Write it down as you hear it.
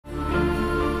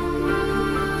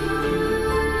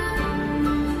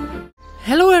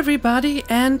Hello everybody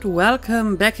and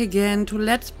welcome back again to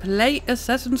Let's Play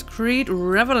Assassin's Creed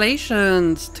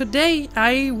Revelations. Today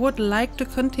I would like to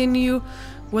continue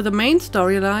with the main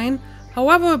storyline.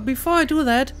 However, before I do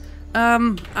that,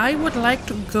 I would like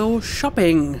to go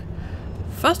shopping.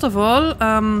 First of all,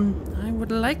 I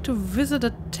would like to visit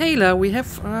a tailor. We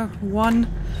have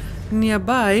one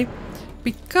nearby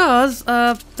because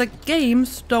the game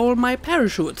stole my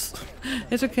parachutes.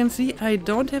 As you can see, I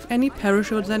don't have any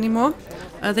parachutes anymore.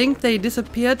 I think they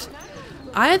disappeared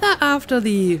either after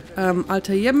the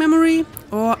Altair memory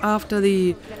or after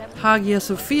the Hagia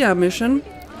Sophia mission.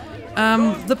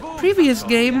 The previous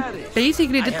game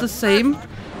basically did the same.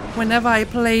 Whenever I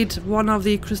played one of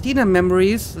the Christina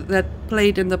memories that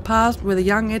played in the past with a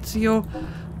young Ezio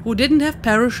who didn't have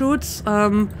parachutes,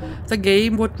 the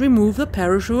game would remove the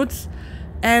parachutes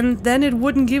and then it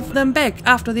wouldn't give them back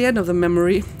after the end of the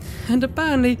memory. And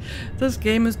apparently this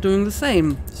game is doing the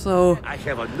same. So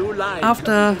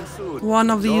after one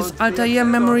of these Altair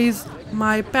memories,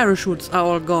 my parachutes are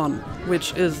all gone,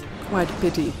 which is quite a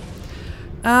pity.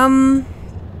 And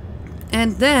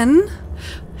then,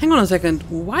 hang on a second,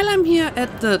 while I'm here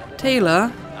at the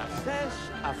tailor,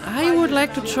 I would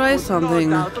like to try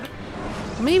something.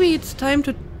 Maybe it's time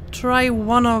to try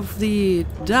one of the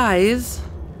dyes.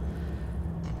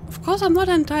 Of course, I'm not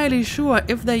entirely sure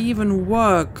if they even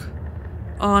work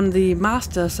on the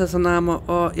Master Assassin armor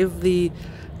or if the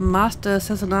Master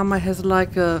Assassin armor has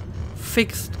like a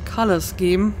fixed color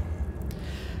scheme.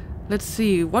 Let's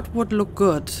see, what would look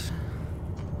good?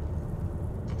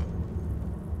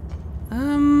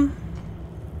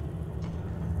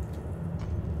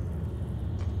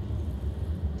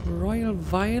 Royal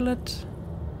Violet,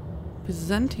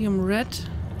 Byzantium Red.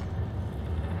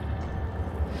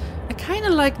 I kinda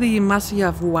like the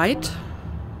Masyaf White.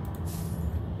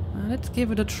 Let's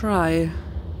give it a try.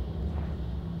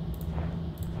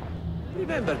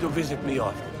 Remember to visit me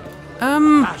often.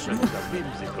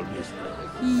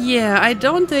 Yeah, I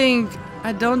don't think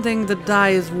the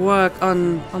dyes work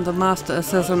on the Master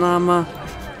Assassin armor.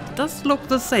 It does look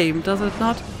the same, does it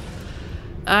not?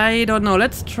 I don't know.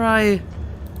 Let's try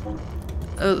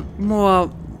a more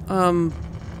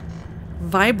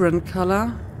vibrant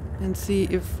color and see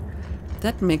if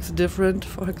that makes a difference.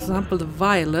 For example, the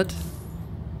violet.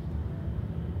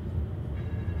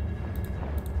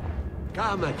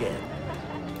 Come again.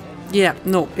 Yeah,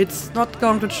 no, it's not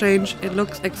going to change. It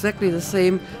looks exactly the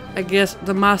same. I guess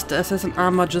the Master Assassin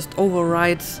armor just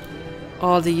overrides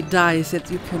all the dyes that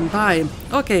you can buy.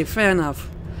 Okay, fair enough.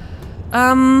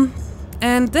 And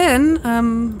then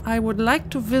I would like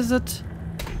to visit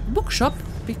a bookshop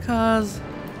because,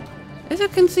 as you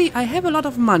can see, I have a lot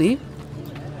of money.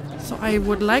 So I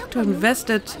would like to invest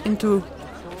it into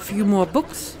a few more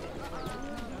books.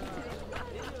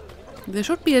 There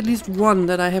should be at least one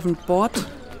that I haven't bought.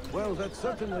 Well, that's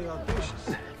certainly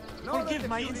audacious. Forgive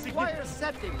my insignificant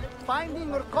setting. Finding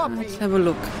your copy. Let's have a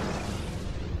look.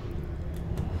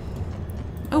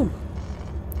 Oh.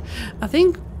 I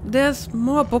think there's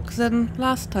more books than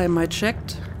last time I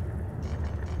checked.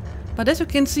 But as you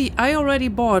can see, I already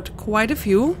bought quite a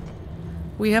few.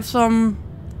 We have some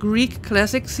Greek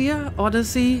classics here.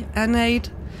 Odyssey, Aeneid.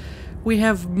 We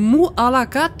have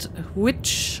Mu'allaqat,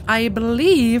 which I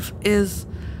believe is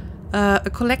a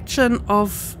collection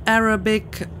of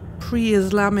Arabic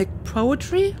pre-Islamic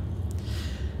poetry.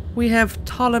 We have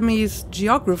Ptolemy's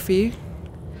Geography.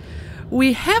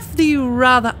 We have the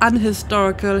rather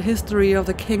unhistorical History of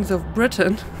the Kings of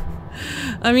Britain.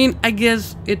 I mean, I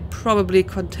guess it probably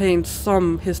contains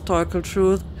some historical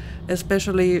truth,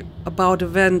 especially about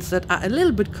events that are a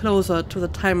little bit closer to the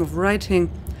time of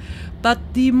writing.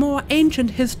 But the more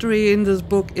ancient history in this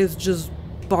book is just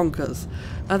bonkers.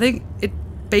 I think it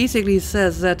basically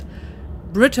says that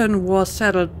Britain was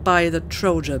settled by the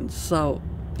Trojans, so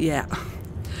yeah.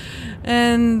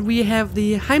 And we have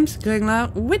the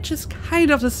Heimskringla, which is kind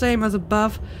of the same as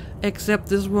above, except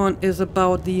this one is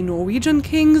about the Norwegian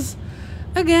kings.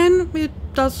 Again, it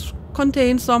does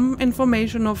contain some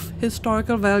information of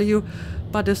historical value,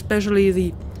 but especially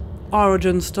the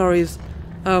origin stories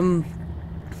are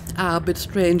a bit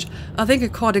strange. I think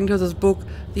according to this book,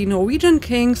 the Norwegian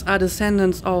kings are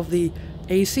descendants of the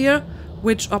Aesir,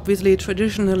 which obviously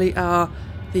traditionally are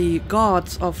the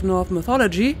gods of Norse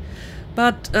mythology,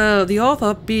 but the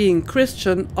author, being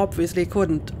Christian, obviously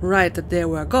couldn't write that they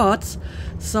were gods,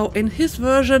 so in his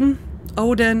version,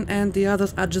 Odin and the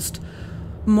others are just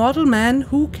mortal men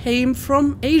who came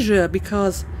from Asia,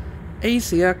 because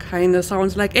Aesir kinda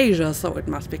sounds like Asia, so it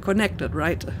must be connected,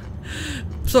 right?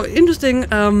 So interesting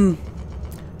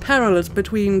parallels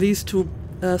between these two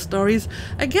stories.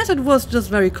 I guess it was just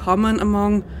very common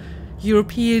among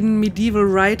European medieval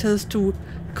writers to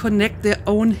connect their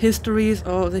own histories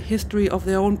or the history of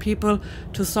their own people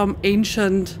to some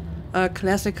ancient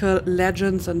classical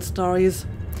legends and stories.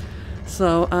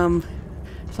 So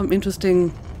some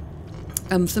interesting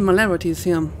similarities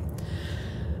here.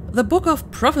 The Book of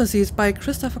Prophecies by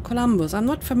Christopher Columbus. I'm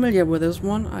not familiar with this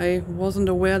one. I wasn't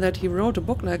aware that he wrote a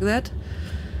book like that.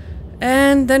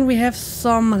 And then we have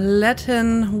some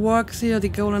Latin works here. The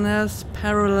Golden Ass,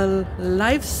 Parallel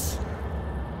Lives,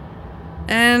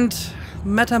 and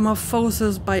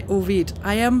Metamorphosis by Ovid.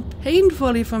 I am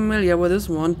painfully familiar with this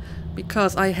one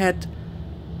because I had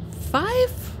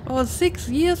 5 or 6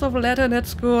 years of Latin at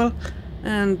school,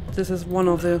 and this is one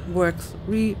of the works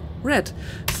we read.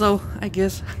 So I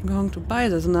guess I'm going to buy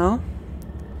this now.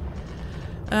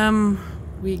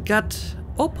 We got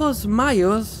Opus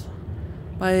Maius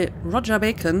by Roger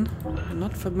Bacon. I'm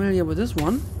not familiar with this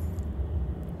one.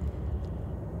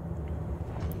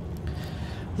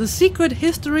 The Secret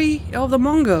History of the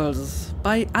Mongols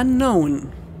by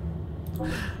Unknown.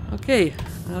 Okay,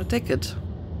 I'll take it.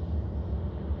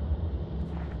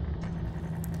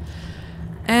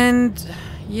 And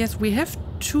yes, we have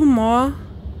 2 more.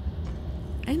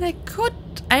 And I could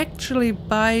actually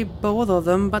buy both of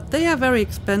them, but they are very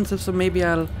expensive, so maybe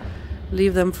I'll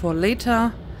leave them for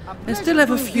later. I still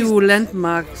have a few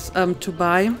landmarks to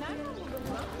buy,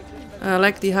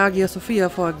 like the Hagia Sophia,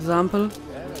 for example.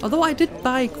 Although I did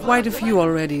buy quite a few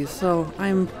already, so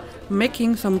I'm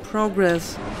making some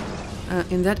progress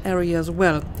in that area as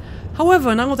well.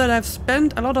 However, now that I've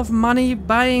spent a lot of money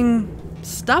buying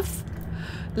stuff,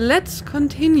 let's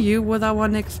continue with our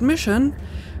next mission,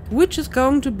 which is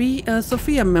going to be a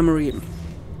Sophia memory.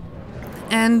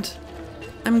 And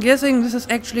I'm guessing this is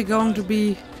actually going to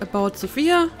be about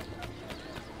Sophia,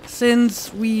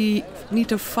 since we need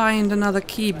to find another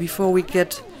key before we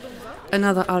get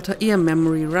another Altair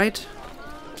memory, right?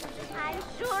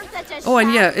 Oh,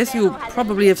 and yeah, as you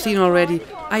probably have seen already,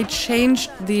 I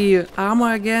changed the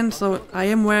armor again, so I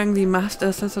am wearing the Master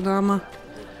Assassin armor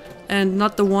and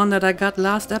not the one that I got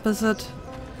last episode.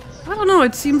 I don't know,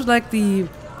 it seems like the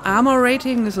armor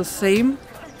rating is the same,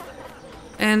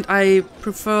 and I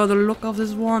prefer the look of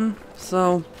this one,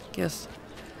 so yes,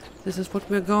 this is what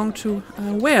we're going to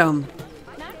wear.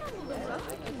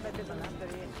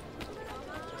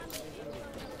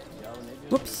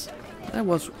 Whoops, that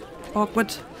was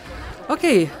awkward.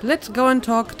 Okay, let's go and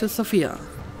talk to Sophia.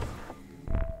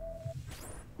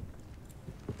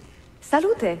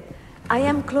 Salute! I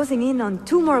am closing in on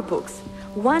 2 more books.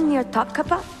 One near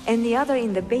Topkapi and the other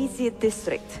in the Bayezid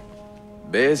district.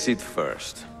 Bayezid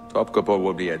first. Topkapi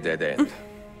will be a dead end.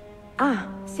 Ah,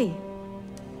 see.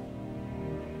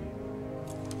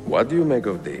 What do you make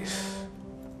of this?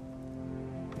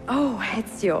 Oh,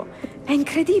 Ezio.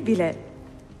 Incredibile.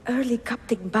 Early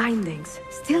Coptic bindings,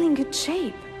 still in good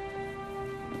shape.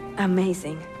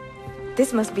 Amazing.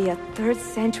 This must be a 3rd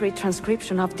century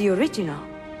transcription of the original.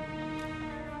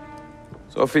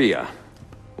 Sophia,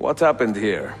 what happened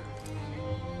here?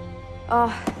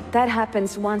 Oh, that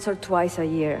happens once or twice a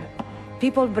year.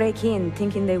 People break in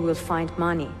thinking they will find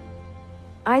money.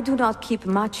 I do not keep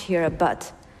much here,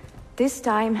 but this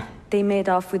time they made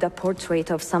off with a portrait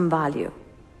of some value.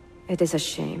 It is a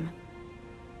shame.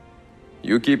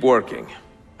 You keep working.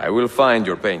 I will find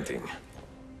your painting.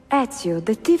 Ezio,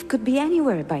 the thief could be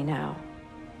anywhere by now.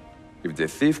 If the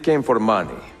thief came for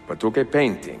money, but took a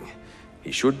painting,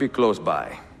 he should be close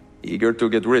by, eager to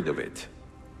get rid of it.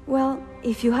 Well,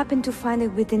 if you happen to find it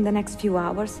within the next few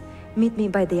hours, meet me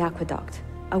by the aqueduct.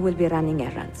 I will be running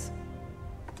errands.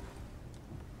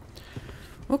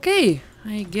 Okay,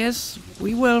 I guess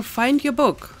we will find your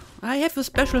book. I have a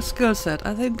special skill set.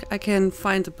 I think I can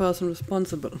find the person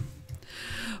responsible.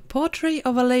 Portrait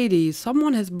of a lady.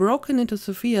 Someone has broken into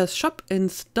Sophia's shop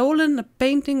and stolen a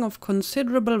painting of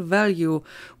considerable value.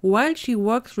 While she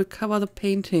works, recover the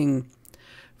painting.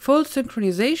 Full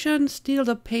synchronization. Steal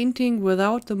the painting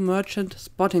without the merchant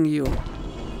spotting you.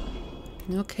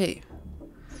 Okay.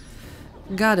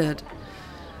 Got it.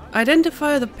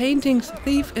 Identify the painting's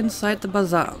thief inside the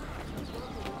bazaar.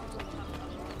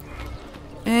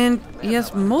 And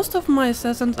yes, most of my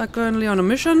assassins are currently on a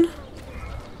mission.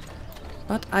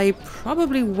 But I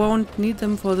probably won't need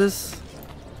them for this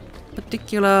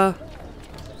particular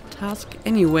task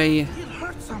anyway.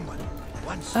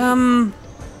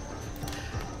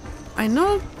 I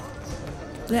know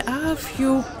there are a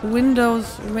few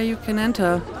windows where you can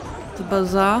enter the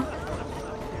bazaar.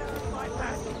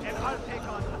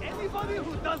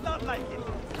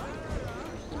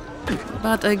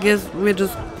 But I guess we're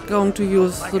just going to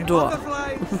use the door.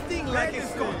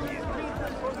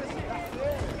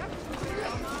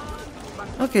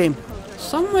 Okay,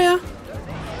 somewhere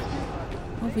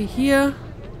over here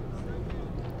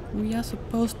we are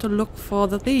supposed to look for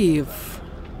the thief.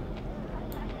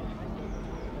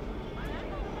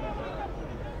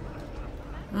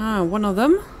 Ah, one of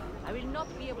them. I will not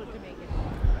be able to make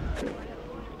it.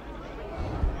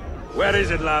 Where is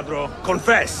it, Ladro?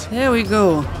 Confess! There we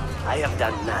go. I have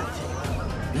done nothing.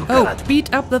 You Oh, cannot...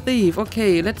 beat up the thief.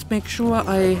 Okay, let's make sure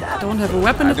I don't have a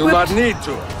weapon I do equipped. not need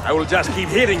to. I will just keep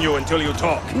hitting you until you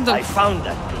talk. I found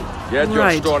that thing. Get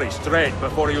Right. your story straight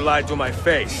before you lie to my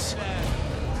face.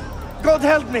 God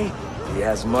help me! He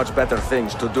has much better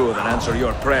things to do than answer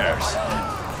your prayers.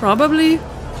 Probably.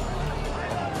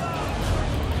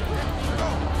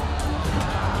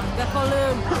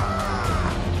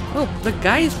 Oh, the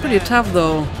guy is pretty tough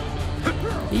though.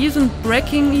 He isn't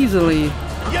breaking easily.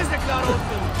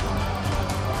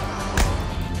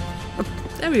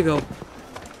 There we go.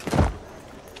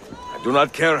 I do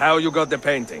not care how you got the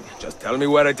painting. Just tell me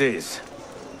where it is.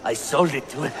 I sold it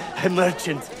to a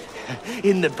merchant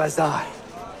in the bazaar.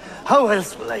 How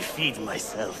else will I feed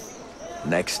myself?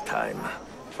 Next time,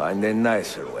 find a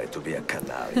nicer way to be a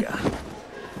canalla.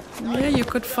 Yeah, you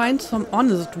could find some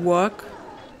honest work.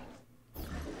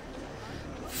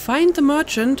 Find the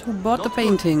merchant who bought the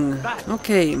painting.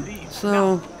 Okay,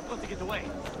 so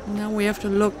now we have to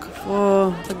look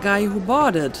for the guy who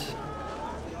bought it.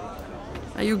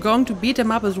 Are you going to beat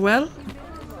him up as well?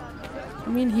 I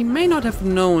mean, he may not have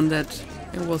known that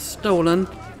it was stolen.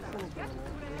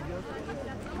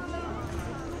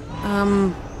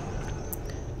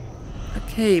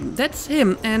 Okay, that's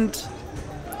him, and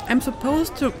I'm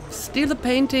supposed to steal the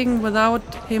painting without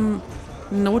him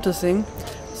noticing.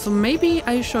 So maybe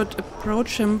I should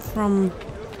approach him from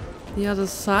the other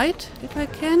side, if I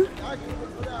can.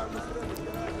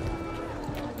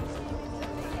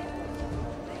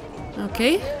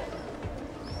 Okay.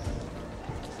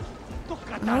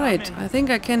 Alright, I think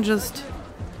I can just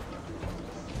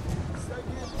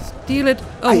steal it.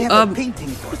 I have Oh, a painting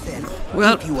for sale.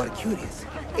 well- If you are curious,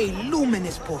 a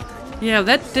luminous portrait. yeah,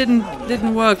 that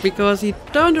didn't work because he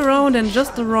turned around in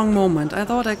just the wrong moment. I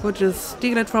thought I could just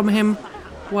steal it from him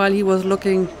while he was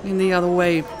looking in the other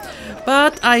way.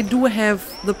 But I do have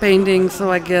the painting,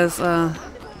 so I guess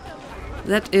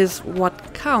that is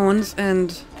what counts,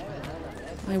 and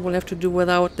I will have to do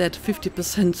without that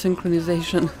 50%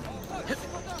 synchronization.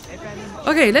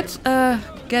 Okay, let's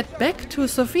get back to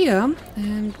Sophia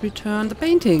and return the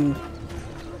painting.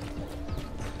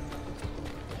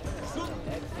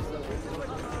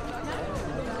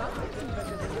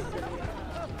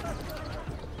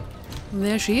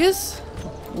 There she is,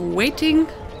 waiting.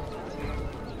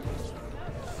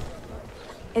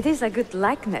 It is a good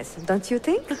likeness, don't you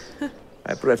think?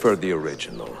 I prefer the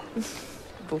original.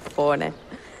 Buffone.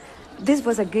 This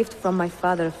was a gift from my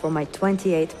father for my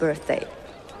 28th birthday.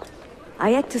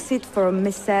 I had to sit for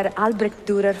Messer Albrecht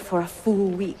Dürer for a full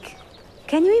week.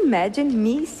 Can you imagine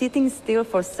me sitting still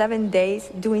for 7 days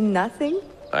doing nothing?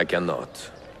 I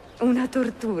cannot. Una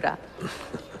tortura.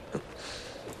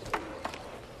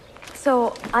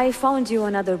 So, I found you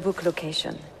another book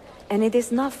location. And it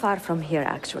is not far from here,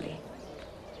 actually.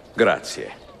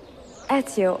 Grazie.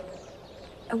 Ezio,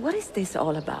 what is this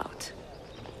all about?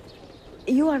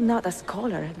 You are not a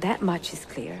scholar, that much is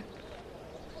clear.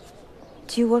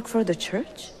 Do you work for the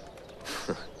church?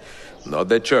 Not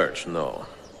the church, no.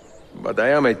 But I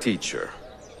am a teacher,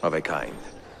 of a kind.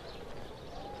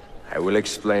 I will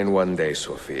explain one day,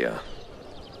 Sophia.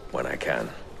 When I can.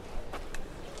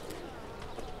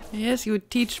 Yes, you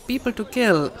teach people to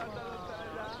kill.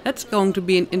 That's going to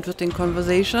be an interesting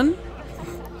conversation.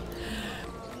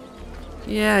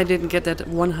 Yeah, I didn't get that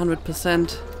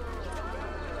 100%.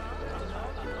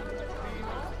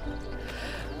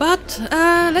 But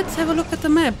let's have a look at the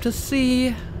map to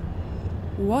see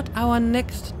what our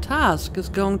next task is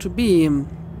going to be.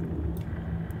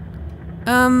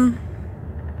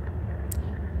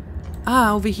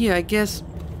 Over here, I guess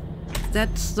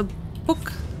that's the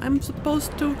book I'm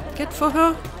supposed to get for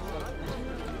her.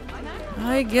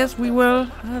 I guess we will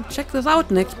check this out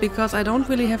next, because I don't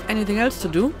really have anything else to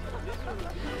do.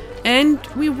 And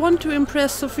we want to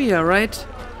impress Sophia, right?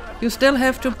 You still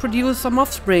have to produce some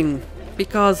offspring,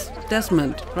 because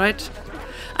Desmond, right?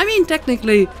 I mean,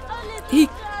 technically, he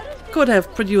could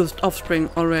have produced offspring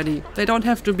already. They don't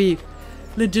have to be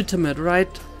legitimate, right?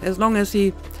 As long as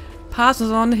he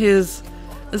passes on his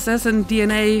assassin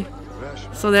DNA,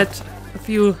 so that a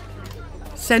few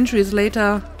centuries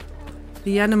later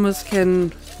the Animus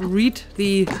can read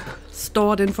the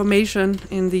stored information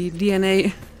in the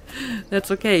DNA. That's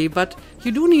okay, but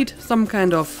you do need some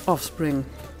kind of offspring.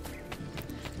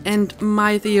 And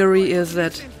my theory is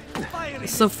that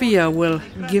Sophia will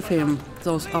give him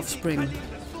those offspring.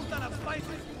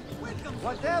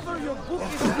 Whatever your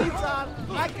bookie's needs are,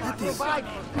 I can provide.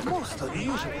 Most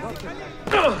unusual.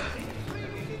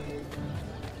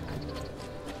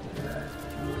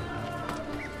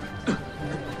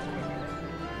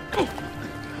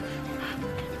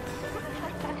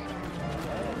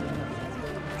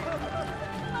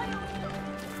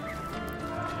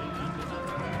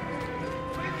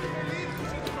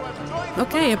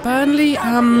 Okay, apparently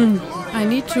I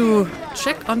need to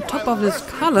check on top of this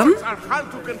column.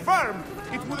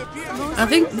 I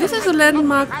think this is a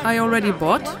landmark I already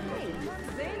bought.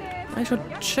 I should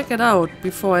check it out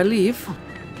before I leave.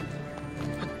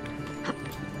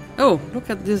 Oh, look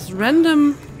at this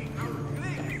random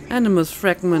animus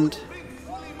fragment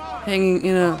hanging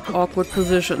in an awkward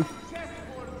position.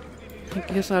 I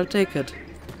guess I'll take it.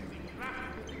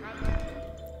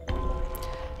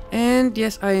 And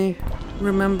yes, I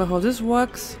remember how this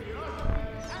works.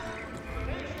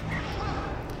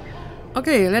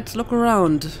 Okay, let's look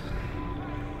around.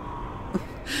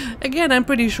 Again, I'm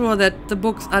pretty sure that the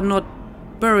books are not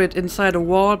buried inside a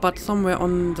wall, but somewhere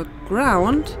on the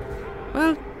ground.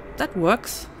 Well, that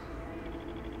works.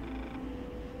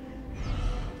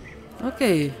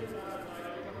 Okay.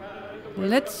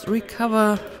 Let's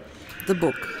recover the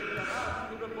book.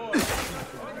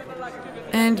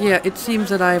 And yeah, it seems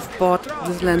that I've bought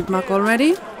this landmark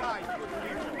already. So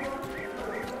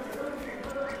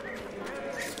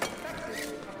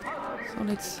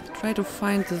let's try to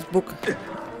find this book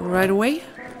right away.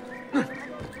 I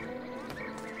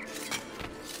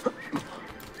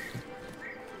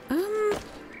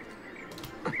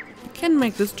can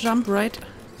make this jump, right?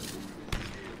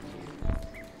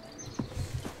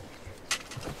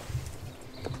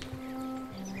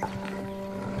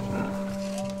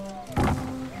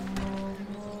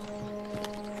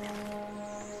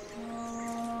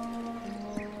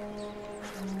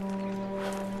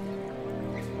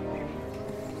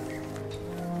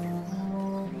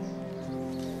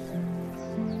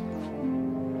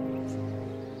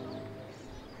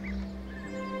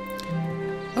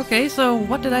 Okay, so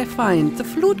what did I find? The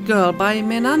Flute Girl by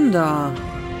Menanda.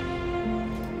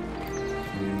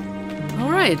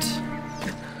 Alright.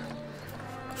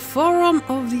 Forum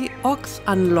of the Ox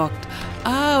unlocked.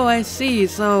 Oh, I see.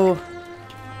 So,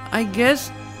 I guess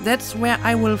that's where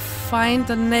I will find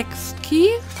the next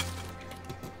key.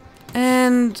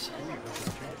 And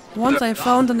once I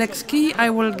found the next key, I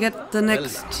will get the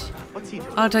next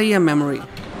Altair memory.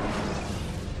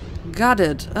 Got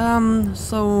it.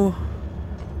 So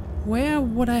where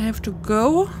would I have to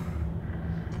go?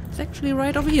 It's actually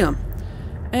right over here.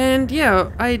 And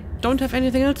yeah, I don't have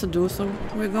anything else to do, so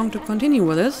we're going to continue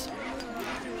with this.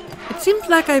 It seems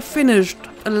like I finished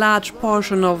a large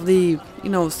portion of the,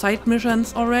 side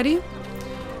missions already.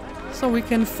 So we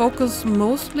can focus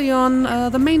mostly on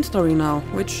the main story now,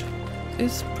 which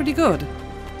is pretty good.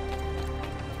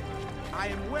 I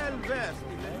am well versed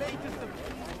in the latest of...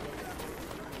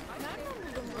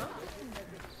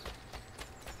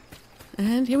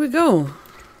 And here we go.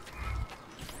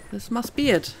 This must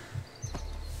be it.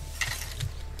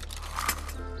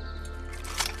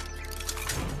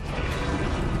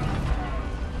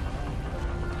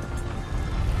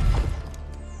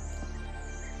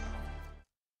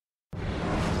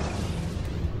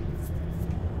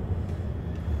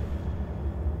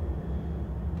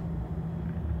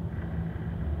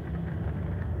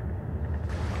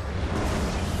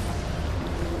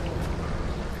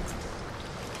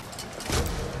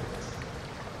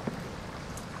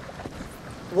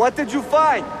 What did you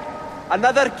find?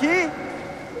 Another key?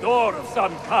 Door of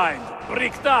some kind,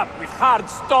 bricked up with hard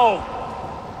stone.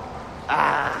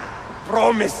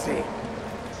 Promising.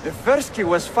 The first key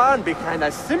was found behind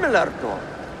a similar door.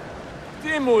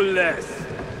 Timules.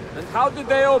 And how did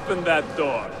they open that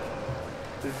door?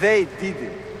 They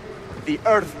didn't. The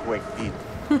earthquake did.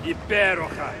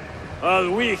 Iperoja.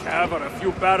 All we have are a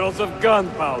few barrels of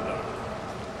gunpowder.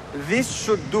 This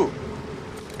should do.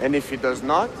 And if it does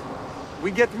not, we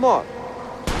get more.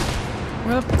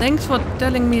 Well, thanks for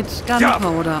telling me it's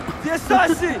gunpowder. The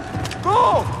assassin!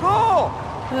 Go! Go!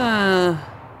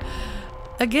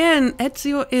 Again,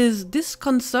 Ezio is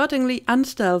disconcertingly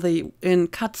unstealthy in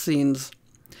cutscenes.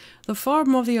 The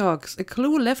Forum of the Orcs. A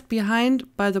clue left behind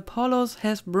by the Polos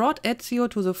has brought Ezio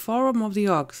to the Forum of the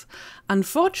Orcs.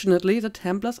 Unfortunately, the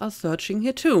Templars are searching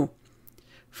here too.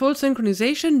 Full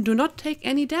synchronization, do not take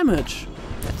any damage.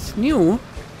 That's new.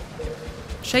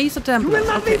 Chase the Templars. You will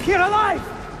not leave here alive!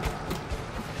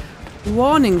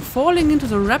 Warning, falling into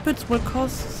the rapids will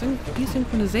cause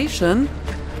desynchronization.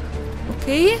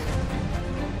 Okay.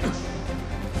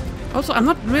 Also, I'm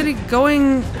not really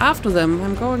going after them.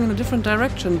 I'm going in a different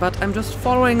direction, but I'm just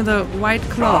following the white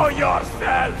cloth.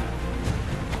 yourself!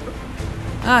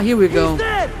 Ah, here we go.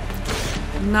 Dead!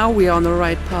 Now we are on the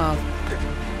right path.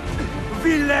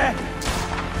 Ville!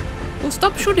 Oh,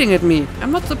 stop shooting at me.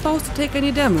 I'm not supposed to take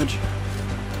any damage.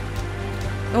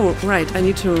 Oh, right. I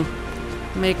need to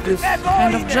make this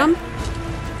kind of jump.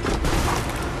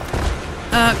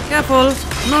 Careful.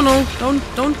 No,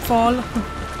 don't fall.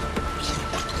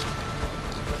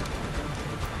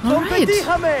 Alright.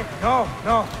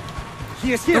 No.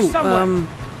 He is here somewhere.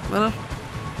 Well,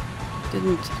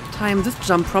 didn't time this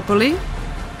jump properly.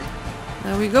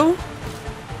 There we go.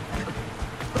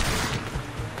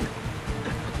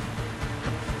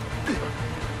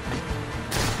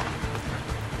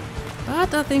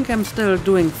 But I think I'm still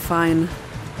doing fine.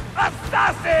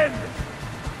 Assassin!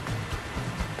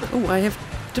 Oh, I have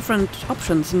different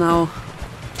options now.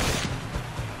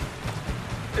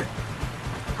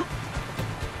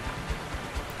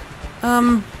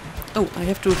 Oh, I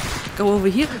have to go over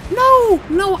here.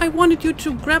 No, I wanted you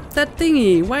to grab that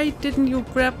thingy. Why didn't you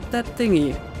grab that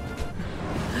thingy?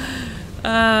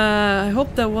 I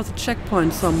hope there was a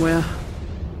checkpoint somewhere.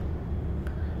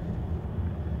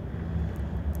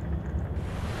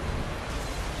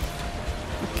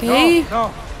 Okay.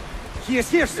 No. He is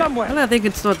here somewhere. Well, I think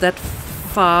it's not that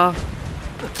far to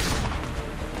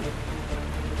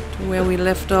where we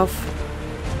left off.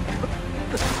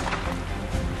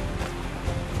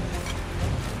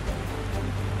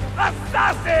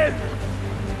 Assassin!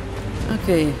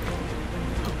 Okay.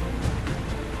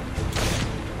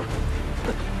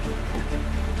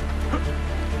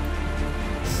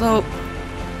 So,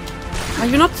 are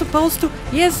you not supposed to?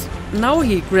 Yes, now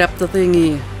he grabbed the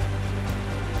thingy.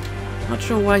 Not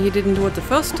sure why he didn't do it the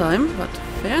first time, but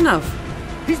fair enough.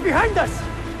 He's behind us!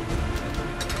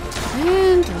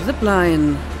 And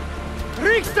zipline.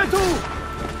 Reach the two!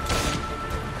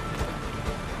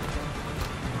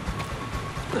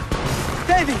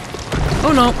 Steady!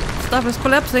 Oh no, stuff is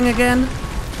collapsing again.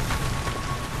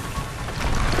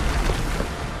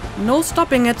 No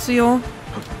stopping, Ezio.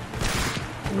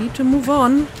 We need to move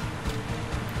on.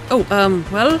 Oh,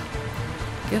 well,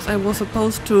 guess I was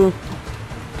supposed to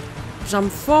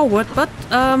jump forward, but,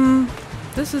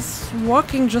 this is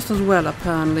working just as well,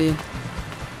 apparently.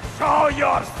 Show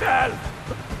yourself!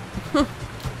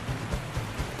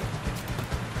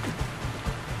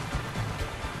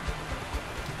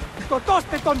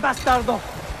 Totoste con bastardo!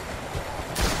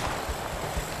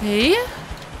 Okay.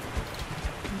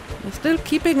 We're still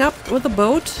keeping up with the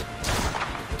boat.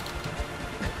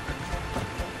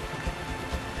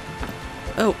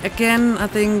 Oh, again, I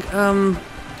think,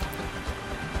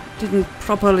 didn't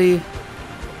properly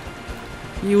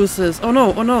use this. Oh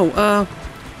no,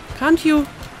 can't you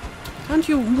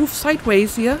move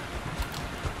sideways here?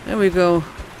 There we go.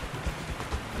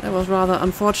 That was rather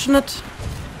unfortunate.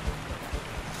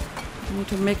 I need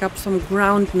to make up some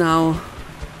ground now.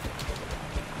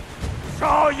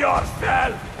 Show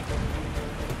yourself!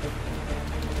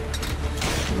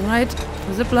 Right,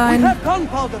 We zipline. have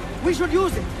gunpowder! We should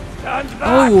use it! Stand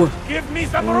back! Oh, Give me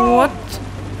some room! what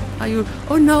are you?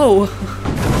 Oh no!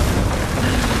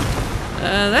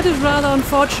 That is rather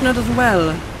unfortunate as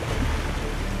well.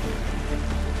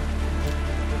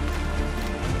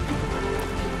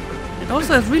 It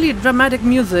also has really dramatic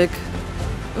music.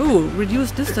 Ooh,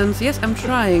 reduce distance. Yes, I'm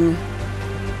trying.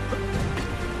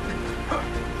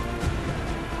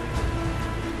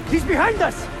 He's behind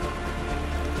us!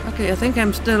 Okay, I think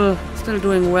I'm still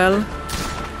doing well.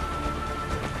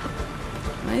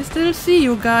 I still see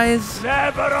you guys.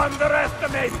 Never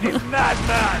underestimate this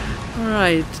madman!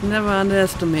 Alright, never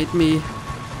underestimate me.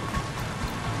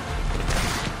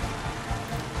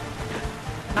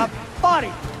 Now, body!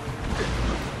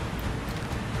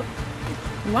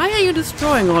 Why are you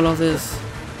destroying all of this?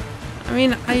 I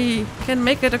mean, I can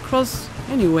make it across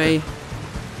anyway.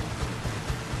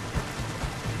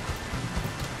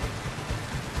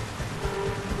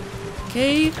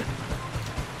 Okay.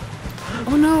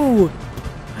 Oh no!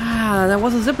 Ah, there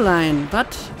was a zip line,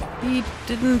 but he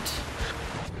didn't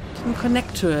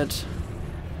connect to it.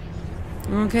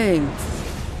 Okay.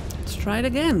 Let's try it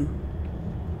again.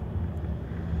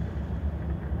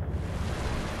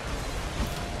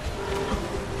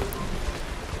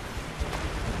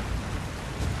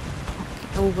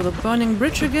 Over the burning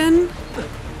bridge again.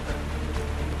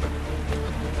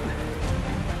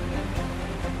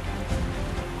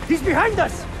 He's behind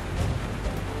us!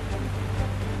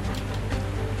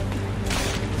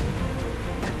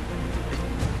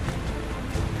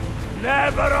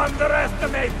 Never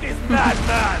underestimate this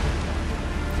madman!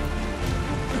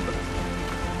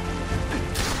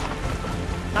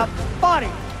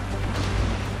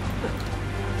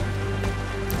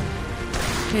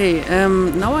 Okay,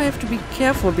 now I have to be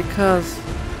careful because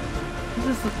this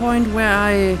is the point where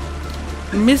I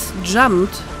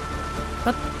misjumped.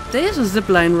 But there's a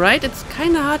zipline, right? It's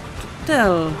kind of hard to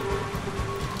tell.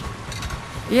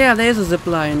 Yeah, there's a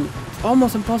zipline. It's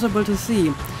almost impossible to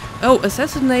see. Oh,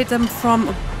 assassinate them from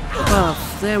above.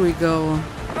 There we go.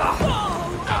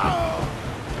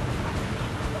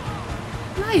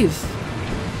 Nice.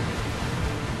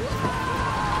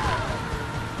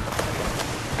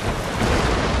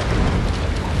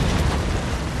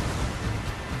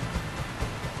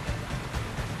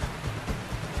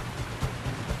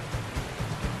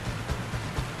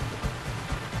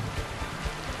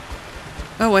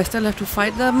 Oh, I still have to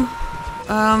fight them?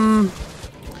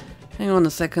 Hang on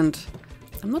a second.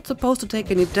 I'm not supposed to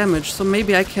take any damage, so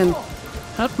maybe I can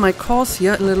help my cause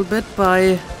here a little bit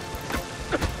by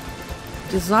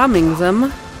disarming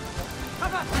them.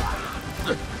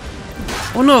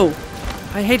 Oh no!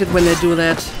 I hate it when they do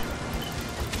that.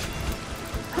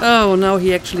 Oh, now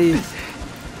he actually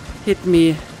hit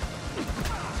me.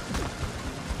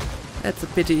 That's a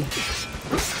pity.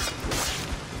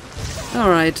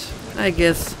 Alright. I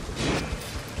guess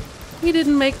we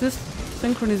didn't make this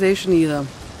synchronization either.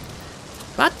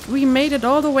 But we made it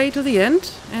all the way to the end,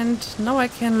 and now I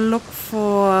can look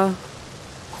for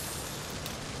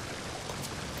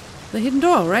the hidden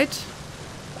door, right?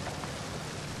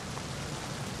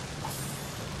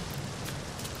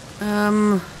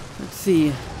 Let's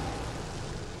see.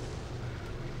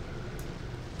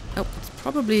 Oh, it's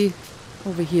probably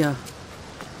over here.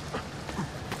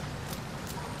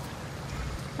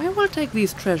 I will take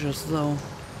these treasures, though.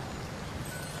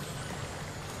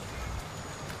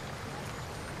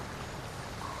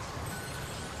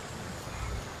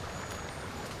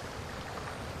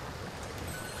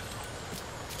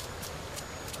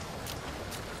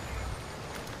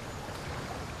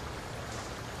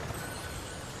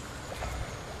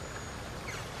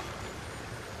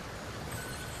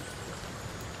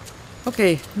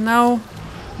 Okay, now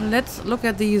let's look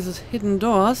at these hidden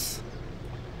doors.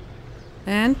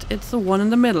 And it's the one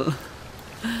in the middle.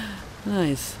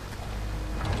 Nice.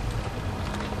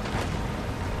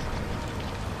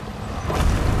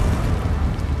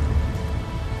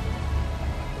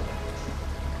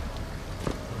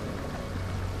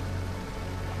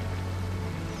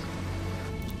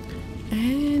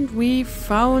 And we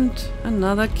found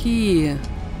another key.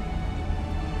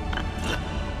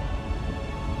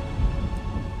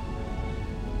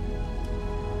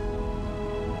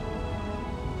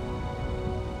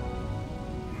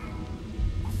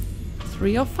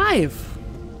 Three or five.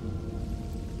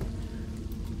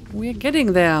 We're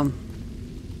getting there.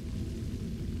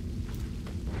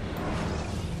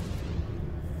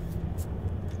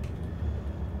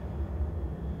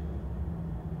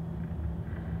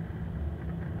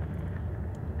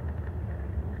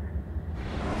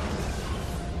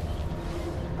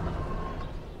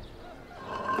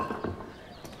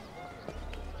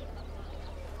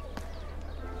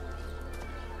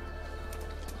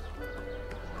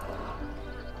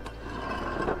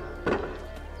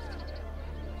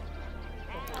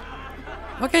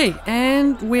 Okay,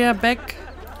 and we are back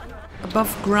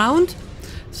above ground.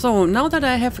 So now that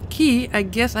I have a key, I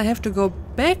guess I have to go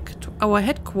back to our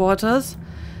headquarters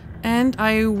and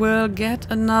I will get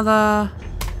another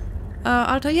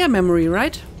Altair memory,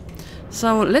 right?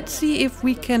 So let's see if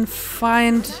we can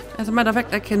find... As a matter of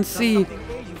fact, I can see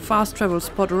fast travel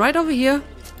spot right over here.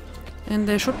 And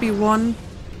there should be one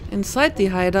inside the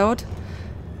hideout.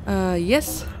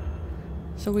 Yes.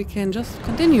 So we can just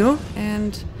continue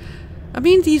and... I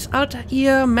mean, these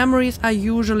Altair memories are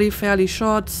usually fairly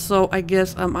short, so I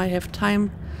guess I have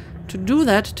time to do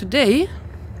that today.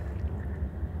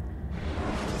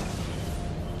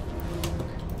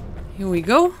 Here we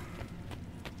go.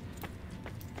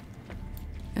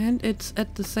 And it's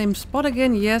at the same spot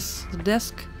again. Yes, the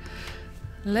desk.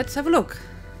 Let's have a look.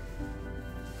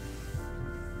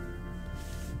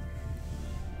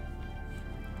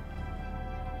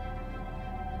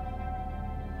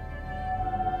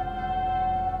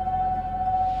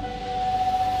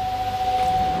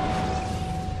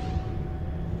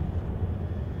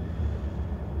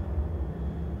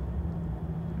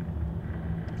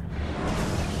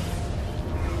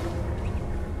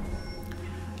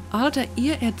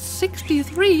 Altair at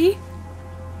 63?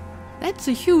 That's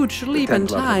a huge leap in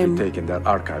time. The Templars had taken their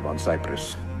archive on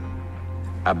Cyprus.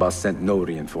 Abbas sent no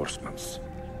reinforcements.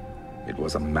 It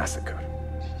was a massacre.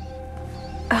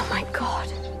 Oh my god.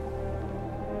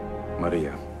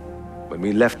 Maria, when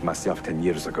we left Masyaf 10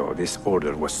 years ago, this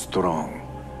order was strong.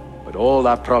 But all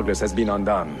our progress has been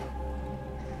undone.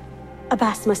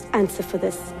 Abbas must answer for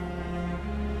this.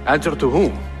 Answer to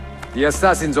whom? The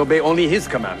assassins obey only his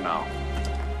command now.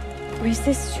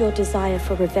 Resist your desire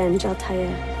for revenge,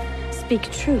 Altair.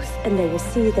 Speak truth, and they will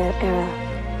see their error.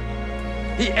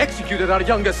 He executed our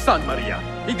youngest son, Maria.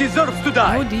 He deserves to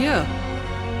die. Oh dear.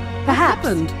 Perhaps. What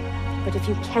happened? But if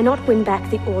you cannot win back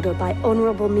the Order by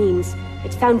honorable means,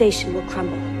 its foundation will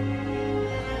crumble.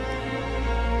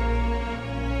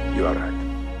 You are right.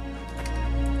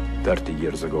 30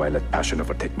 years ago, I let passion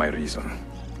overtake my reason.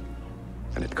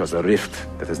 And it caused a rift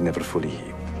that has never fully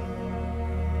healed.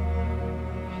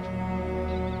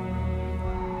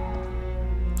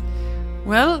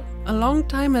 Well, a long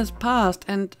time has passed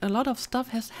and a lot of stuff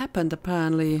has happened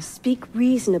apparently. Speak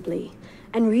reasonably,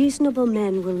 and reasonable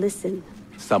men will listen.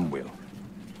 Some will,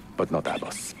 but not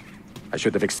Abbas. I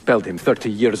should have expelled him 30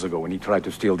 years ago when he tried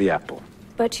to steal the apple.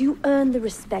 But you earned the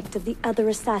respect of the other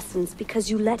assassins because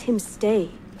you let him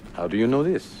stay. How do you know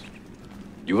this?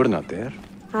 You were not there.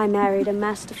 I married a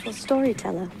masterful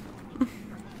storyteller.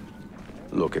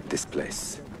 Look at this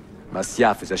place.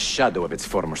 Masyaf is a shadow of its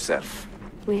former self.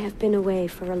 We have been away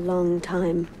for a long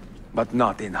time. But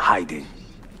not in hiding.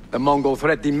 The Mongol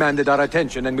threat demanded our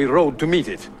attention and we rode to meet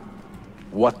it.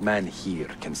 What man here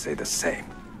can say the same?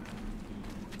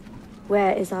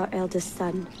 Where is our eldest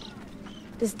son?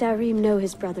 Does Darim know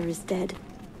his brother is dead?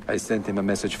 I sent him a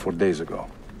message 4 days ago.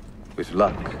 With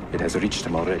luck, it has reached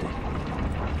him already.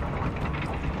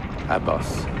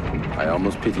 Abbas, I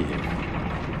almost pity him.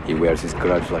 He wears his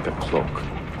grudge like a cloak.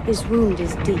 His wound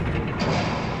is deep.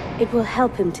 It will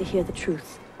help him to hear the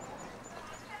truth.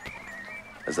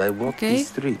 As I walk these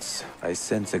streets, I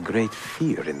sense a great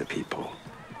fear in the people.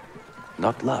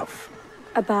 Not love.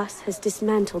 Abbas has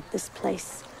dismantled this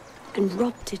place and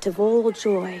robbed it of all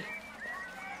joy.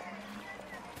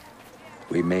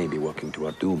 We may be walking to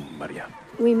our doom, Maria.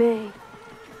 We may,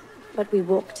 but we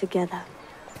walk together.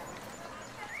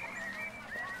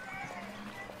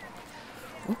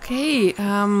 Okay,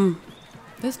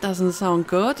 this doesn't sound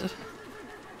good.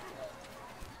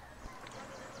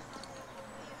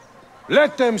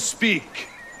 Let them speak.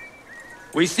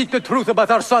 We seek the truth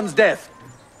about our son's death.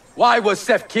 Why was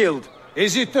Seth killed?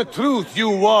 Is it the truth you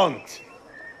want?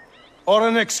 Or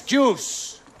an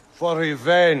excuse for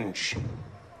revenge?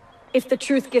 If the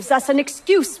truth gives us an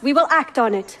excuse, we will act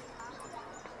on it.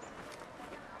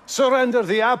 Surrender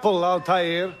the apple,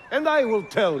 Altair, and I will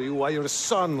tell you why your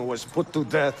son was put to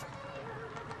death.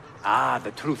 Ah,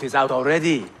 the truth is out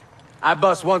already.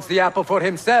 Abbas wants the apple for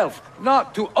himself,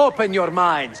 not to open your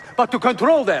minds, but to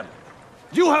control them.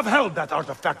 You have held that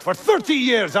artifact for 30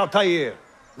 years, Altair,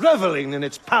 reveling in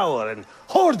its power and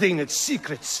hoarding its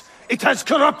secrets. It has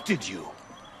corrupted you.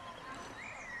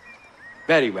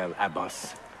 Very well,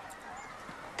 Abbas.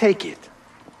 Take it.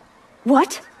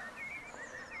 What?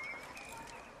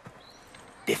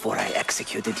 Before I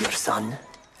executed your son,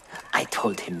 I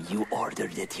told him you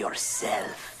ordered it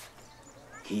yourself.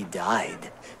 He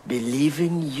died,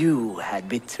 believing you had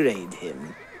betrayed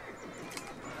him.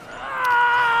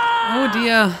 Oh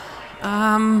dear.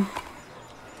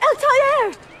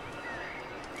 Altair!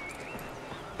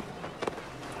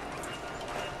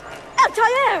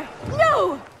 Altair!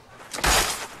 No!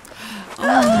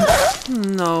 Oh,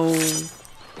 no.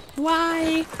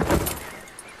 Why?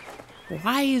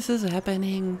 Why is this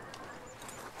happening?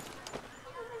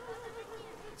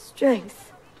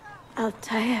 Strength.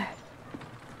 Altair.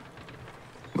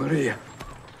 Maria.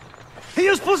 He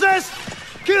is possessed!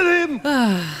 Kill him!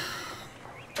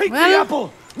 Take the Well-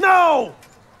 apple! Now!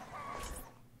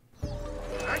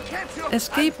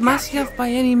 Escape Masyaf by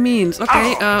any means.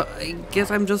 Okay, I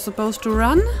guess I'm just supposed to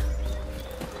run?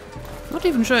 Not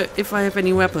even sure if I have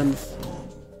any weapons.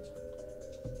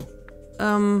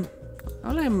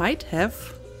 Well, I might have.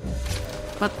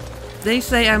 But they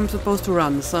say I'm supposed to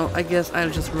run, so I guess I'll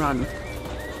just run.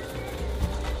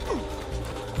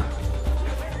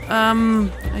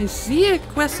 I see a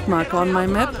quest mark on my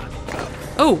map.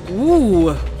 Oh,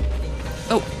 ooh!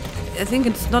 Oh, I think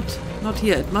it's not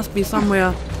here. It must be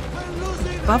somewhere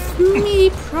above me,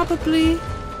 probably.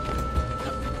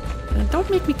 Don't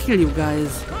make me kill you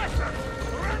guys.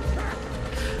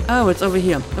 Oh, it's over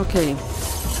here. Okay.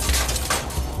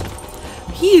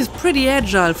 He's pretty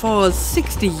agile for a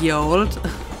 60-year-old.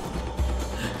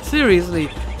 Seriously.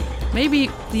 Maybe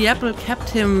the apple kept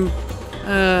him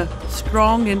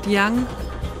strong and young.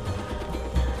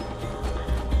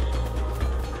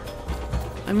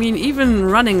 I mean, even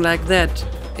running like that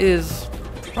is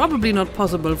probably not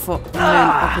possible for a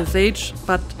man of his age,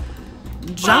 but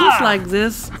jumps like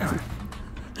this,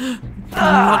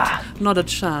 not a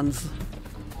chance.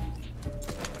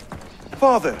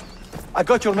 Father, I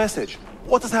got your message.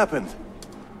 What has happened?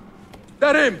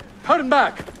 Darim, turn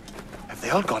back! A They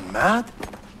all gone mad?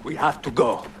 We have to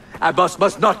go. Abbas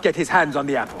must not get his hands on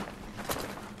the apple.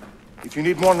 If you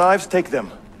need more knives, take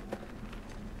them.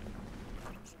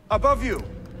 Above you!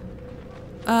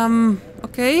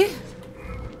 Okay.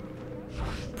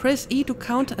 Press E to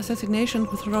counter assassination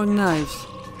with throwing knives.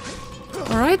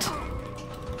 Alright.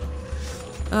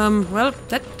 Well,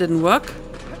 that didn't work.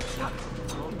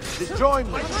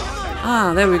 Join me.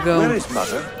 Ah, there we go. Where is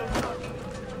Mother?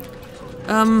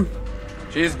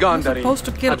 She's gone, I'm Dari. supposed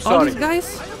to kill I'm all sorry. these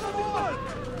guys?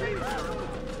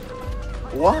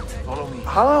 What? Follow me.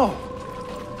 How?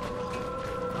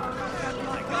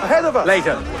 Ahead of us!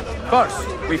 Later. First,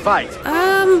 we fight.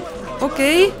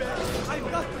 Okay.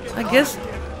 I guess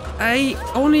I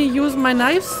only use my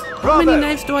knives? How Brother, many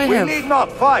knives do I have? We need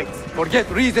not fight! Forget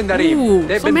reason, Dari. Ooh,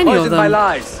 They've so been many of poisoned by them.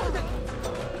 lies.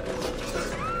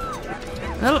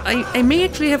 Well, I may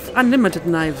actually have unlimited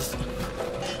knives.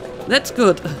 That's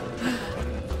good.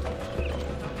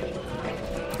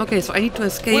 Okay, so I need to We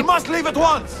escape must leave at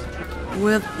once!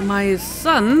 with my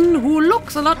son, who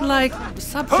looks a lot like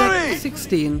Subject Hurry!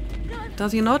 16.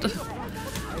 Does he not?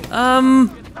 Hang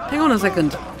on a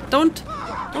second. Don't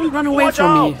run away Watch from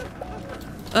out!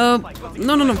 me.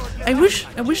 No. I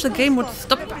wish the game would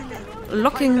stop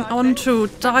locking onto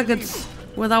targets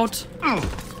without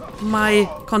my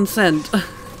consent.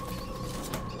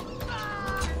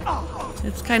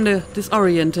 It's kind of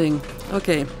disorienting.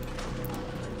 Okay.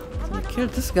 So I killed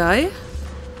this guy.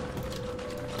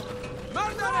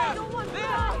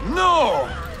 No!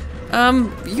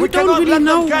 You We don't cannot really let them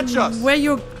know catch us. where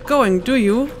you're going, do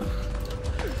you?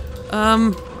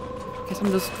 Guess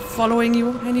I'm just following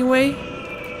you anyway.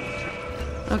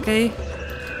 Okay.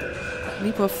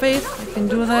 Leap of faith, I can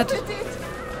do that.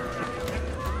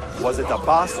 Was it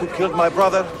Abbas who killed my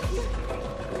brother?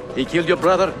 He killed your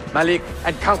brother, Malik,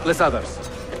 and countless others.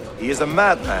 He is a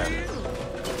madman.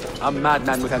 A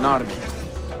madman with an army.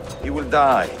 He will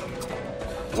die.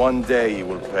 One day he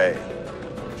will pay.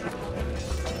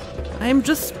 I'm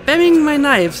just spamming my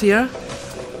knives here.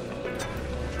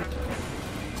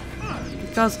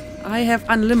 Because I have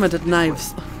unlimited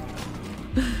knives.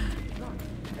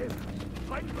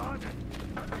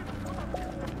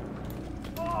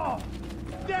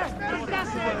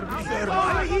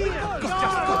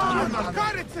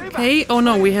 Okay, oh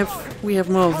no, we have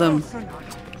more of them.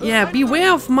 Yeah,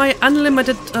 beware of my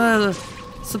unlimited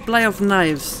supply of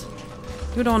knives.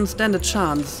 You don't stand a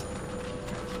chance.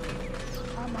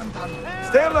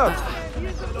 Stay alert!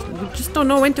 You just don't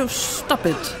know when to stop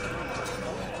it.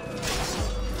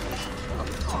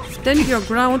 Stand your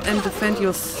ground and defend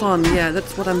your son. Yeah,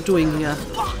 that's what I'm doing here.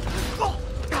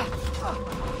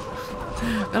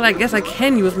 Well, I guess I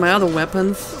can use my other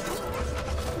weapons.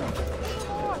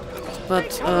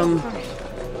 But,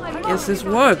 I guess this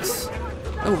works.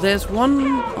 Oh, there's one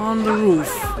on the roof.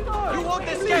 You won't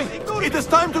escape! It is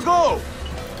time to go!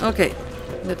 Okay,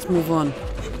 let's move on.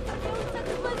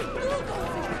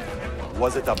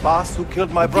 Was it Abbas who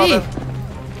killed my brother?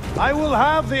 I will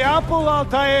have the apple,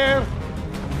 Altair,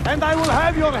 and I will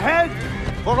have your head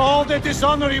for all the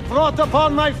dishonor you brought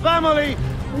upon my family.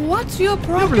 What's your You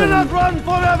problem? cannot run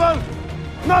forever!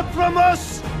 Not from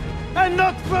us, and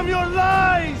not from your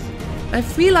lies! I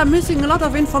feel I'm missing a lot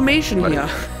of information here.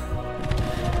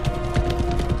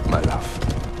 My love.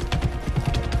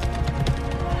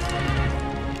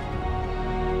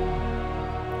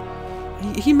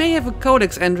 He may have a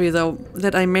codex entry, though,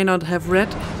 that I may not have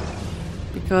read.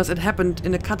 Because it happened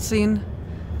in a cutscene.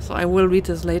 So I will read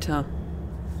this later.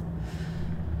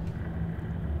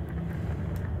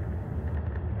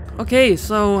 Okay,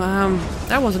 so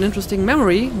that was an interesting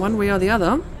memory, one way or the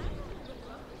other.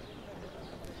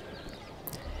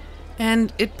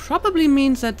 And it probably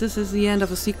means that this is the end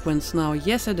of a sequence now.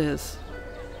 Yes, it is.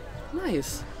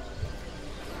 Nice.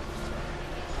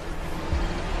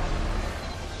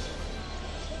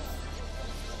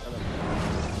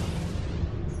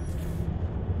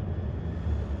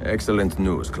 Excellent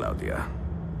news, Claudia.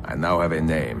 I now have a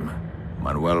name.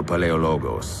 Manuel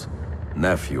Paleologos,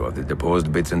 nephew of the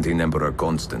deposed Byzantine Emperor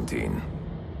Constantine.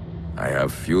 I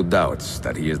have few doubts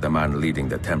that he is the man leading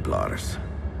the Templars.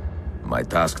 My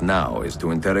task now is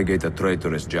to interrogate a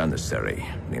traitorous janissary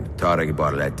named Tarek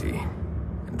Barletti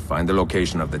and find the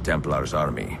location of the Templars'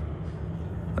 army.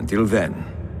 Until then,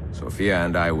 Sophia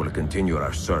and I will continue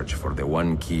our search for the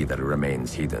one key that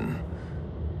remains hidden.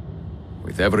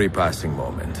 With every passing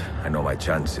moment, I know my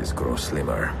chances grow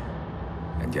slimmer.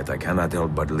 And yet I cannot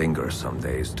help but linger some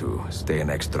days to stay an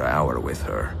extra hour with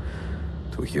her.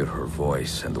 To hear her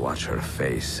voice and watch her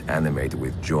face animate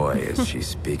with joy as she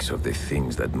speaks of the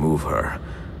things that move her.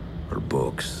 Her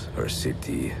books, her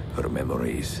city, her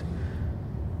memories.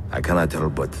 I cannot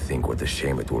help but think what a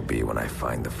shame it will be when I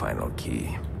find the final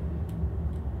key.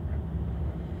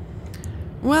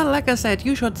 Well, like I said,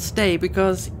 you should stay,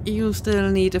 because you still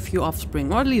need a few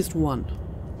offspring, or at least one.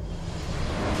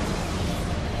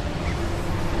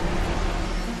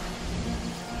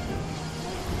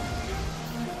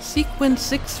 Sequence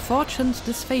 6, Fortune's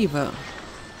Disfavor.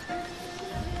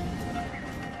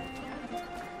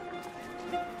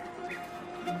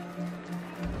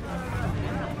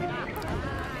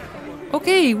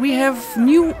 Okay, we have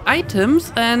new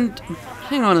items, and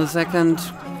hang on a second.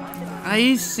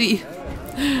 I see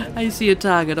a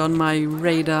target on my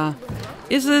radar.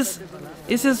 Is this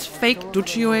fake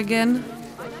Duccio again?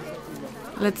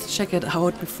 Let's check it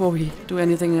out before we do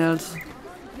anything else.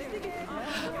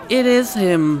 It is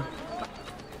him.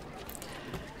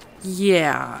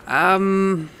 Yeah, I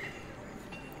mean,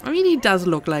 he does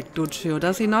look like Duccio,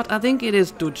 does he not? I think it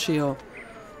is Duccio.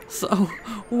 So,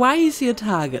 why is he a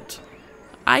target?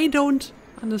 I don't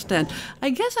understand.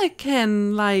 I guess I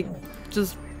can, like,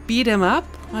 just beat him up.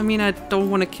 I mean, I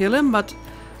don't want to kill him, but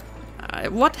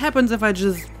what happens if I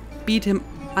just beat him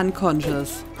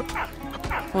unconscious?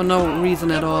 For no reason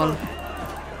at all.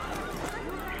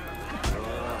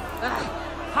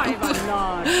 I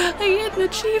get an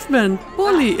achievement!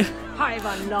 Bully!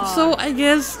 So I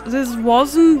guess this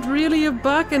wasn't really a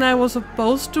bug and I was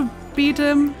supposed to beat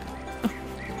him?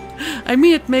 I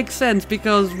mean, it makes sense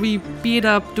because we beat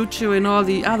up Duccio in all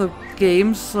the other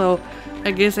games, so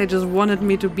I guess they just wanted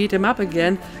me to beat him up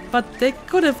again. But they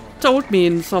could have told me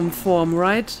in some form,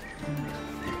 right?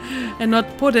 And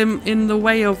not put him in the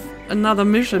way of another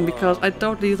mission, because I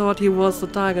totally thought he was the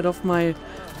target of my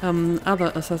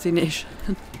other assassination.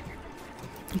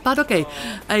 But okay,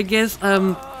 I guess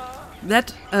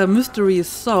that mystery is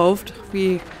solved.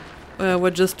 We were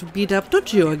just to beat up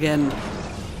Duccio again,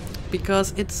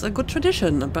 because it's a good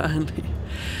tradition, apparently.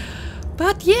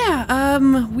 But yeah,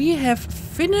 we have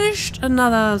finished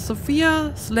another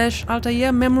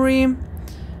Sophia/Altair memory.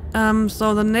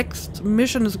 So the next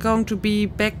mission is going to be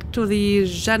back to the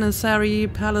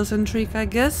Janissary Palace intrigue, I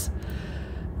guess.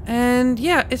 And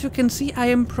yeah, as you can see, I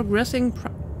am progressing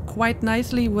quite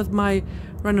nicely with my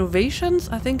renovations.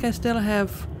 I think I still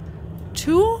have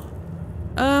 2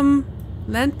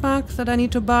 landmarks that I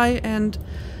need to buy, and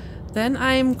then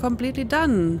I'm completely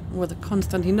done with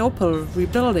Constantinople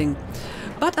rebuilding.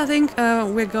 But I think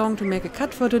we're going to make a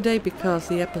cut for today because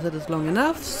the episode is long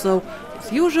enough. So,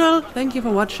 as usual, thank you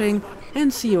for watching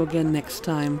and see you again next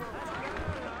time.